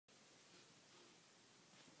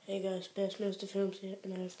Hey guys, Bassmaster Films here,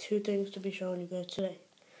 and I have two things to be showing you guys today.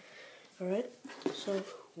 Alright, so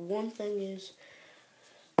one thing is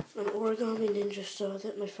an origami ninja star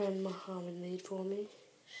that my friend Muhammad made for me.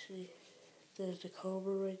 See, there's the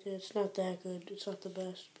cobra right there. It's not that good, it's not the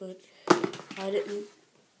best, but I didn't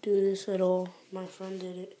do this at all. My friend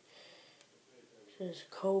did it. It says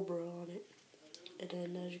cobra on it, and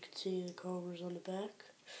then as you can see, the cobra's on the back.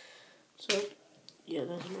 So, yeah,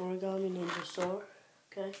 that's an origami ninja star,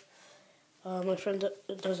 okay? My friend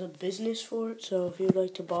does a business for it, so if you'd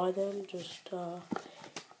like to buy them, just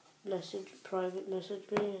private message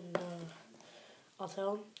me, and I'll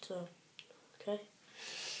tell him. So, okay.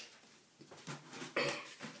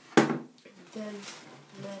 Then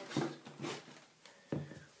next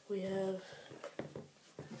we have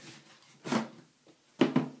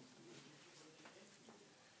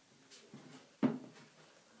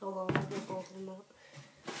hold on, I'll get both of them out.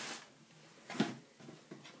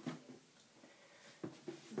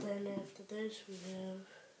 Then after this we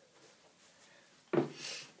have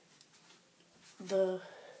the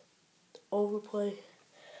overplay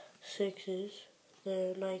 6s.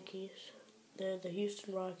 They're Nikes. They're the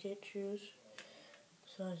Houston Rocket shoes.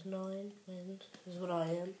 Size 9 men's is what I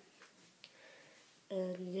am.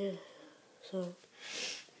 And yeah, so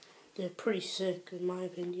they're pretty sick in my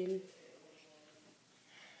opinion.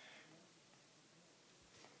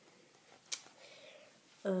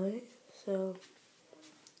 Alright, so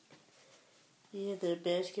yeah, they're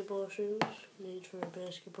basketball shoes, made for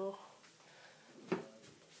basketball.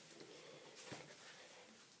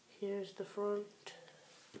 Here's the front,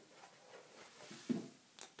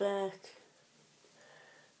 back,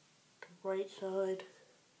 the right side,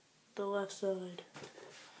 the left side,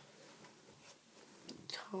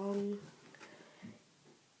 tongue.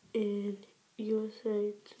 In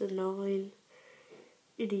USA it's a 9,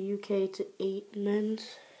 in the UK it's an 8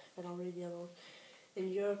 men's, and I'll read the other one.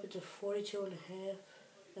 In Europe it's a 42.5,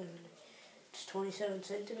 and it's 27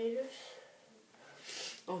 centimeters.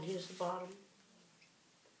 Oh, here's the bottom.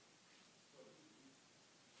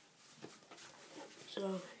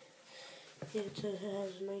 So, here it says it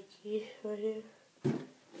has Nike right here.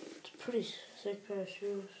 It's a pretty sick pair of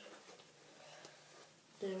shoes.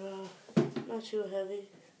 They're not too heavy,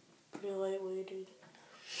 pretty lightweighted,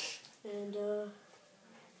 and they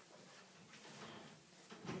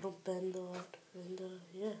don't bend a lot. And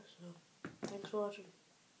yeah, so thanks for watching.